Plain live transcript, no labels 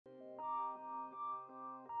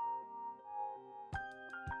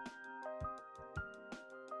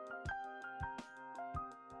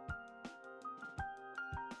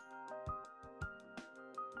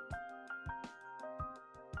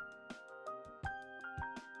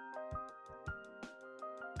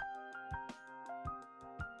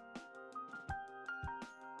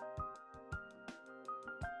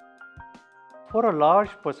For a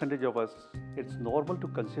large percentage of us, it's normal to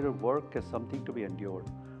consider work as something to be endured,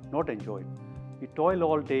 not enjoyed. We toil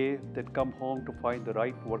all day, then come home to find the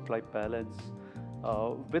right work-life balance,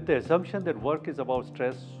 with the assumption that work is about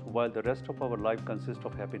stress while the rest of our life consists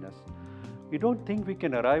of happiness. We don't think we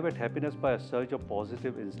can arrive at happiness by a surge of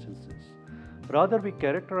positive instances. Rather, we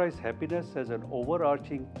characterize happiness as an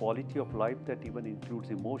overarching quality of life that even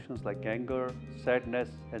includes emotions like anger, sadness,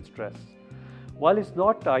 and stress. While it's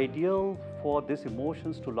not ideal for these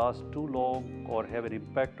emotions to last too long or have an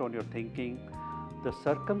impact on your thinking, the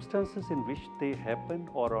circumstances in which they happen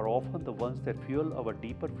are often the ones that fuel our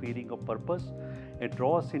deeper feeling of purpose and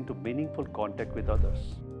draw us into meaningful contact with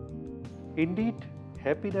others. Indeed,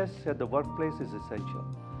 happiness at the workplace is essential.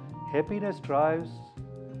 Happiness drives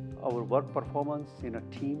our work performance in a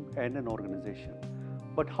team and an organization.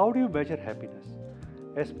 But how do you measure happiness,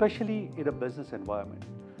 especially in a business environment?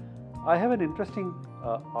 I have an interesting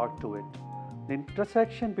art to it. The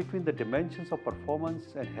intersection between the dimensions of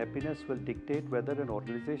performance and happiness will dictate whether an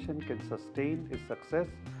organization can sustain its success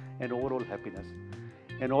and overall happiness.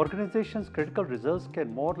 An organization's critical results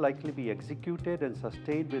can more likely be executed and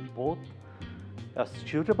sustained with both a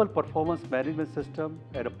suitable performance management system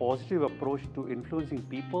and a positive approach to influencing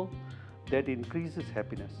people that increases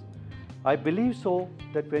happiness. I believe so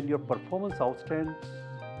that when your performance outstands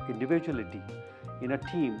individuality in a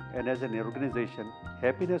team and as an organization,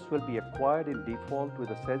 happiness will be acquired in default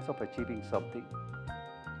with a sense of achieving something.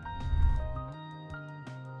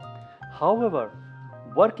 However,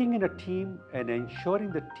 working in a team and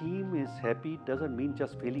ensuring the team is happy doesn't mean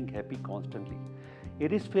just feeling happy constantly.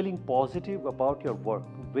 It is feeling positive about your work,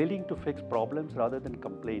 willing to fix problems rather than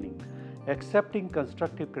complaining, accepting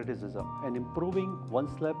constructive criticism, and improving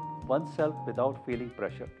oneself without feeling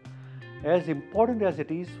pressure. As important as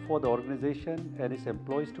it is for the organization and its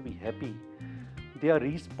employees to be happy, they are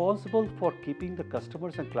responsible for keeping the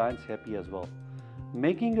customers and clients happy as well.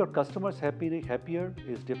 Making your customers happier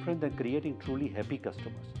is different than creating truly happy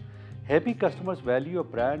customers. Happy customers value your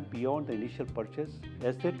brand beyond the initial purchase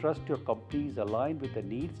as they trust your company is aligned with their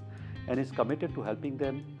needs and is committed to helping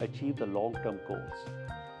them achieve the long-term goals.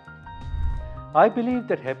 I believe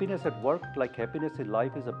that happiness at work, like happiness in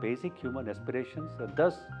life, is a basic human aspiration and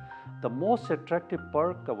thus the most attractive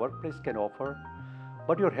perk a workplace can offer.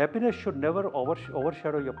 But your happiness should never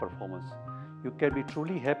overshadow your performance. You can be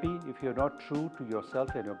truly happy if you're not true to yourself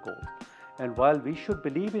and your goals. And while we should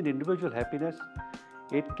believe in individual happiness,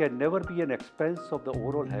 it can never be an expense of the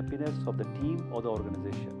overall happiness of the team or the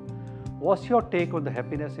organization. What's your take on the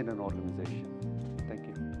happiness in an organization?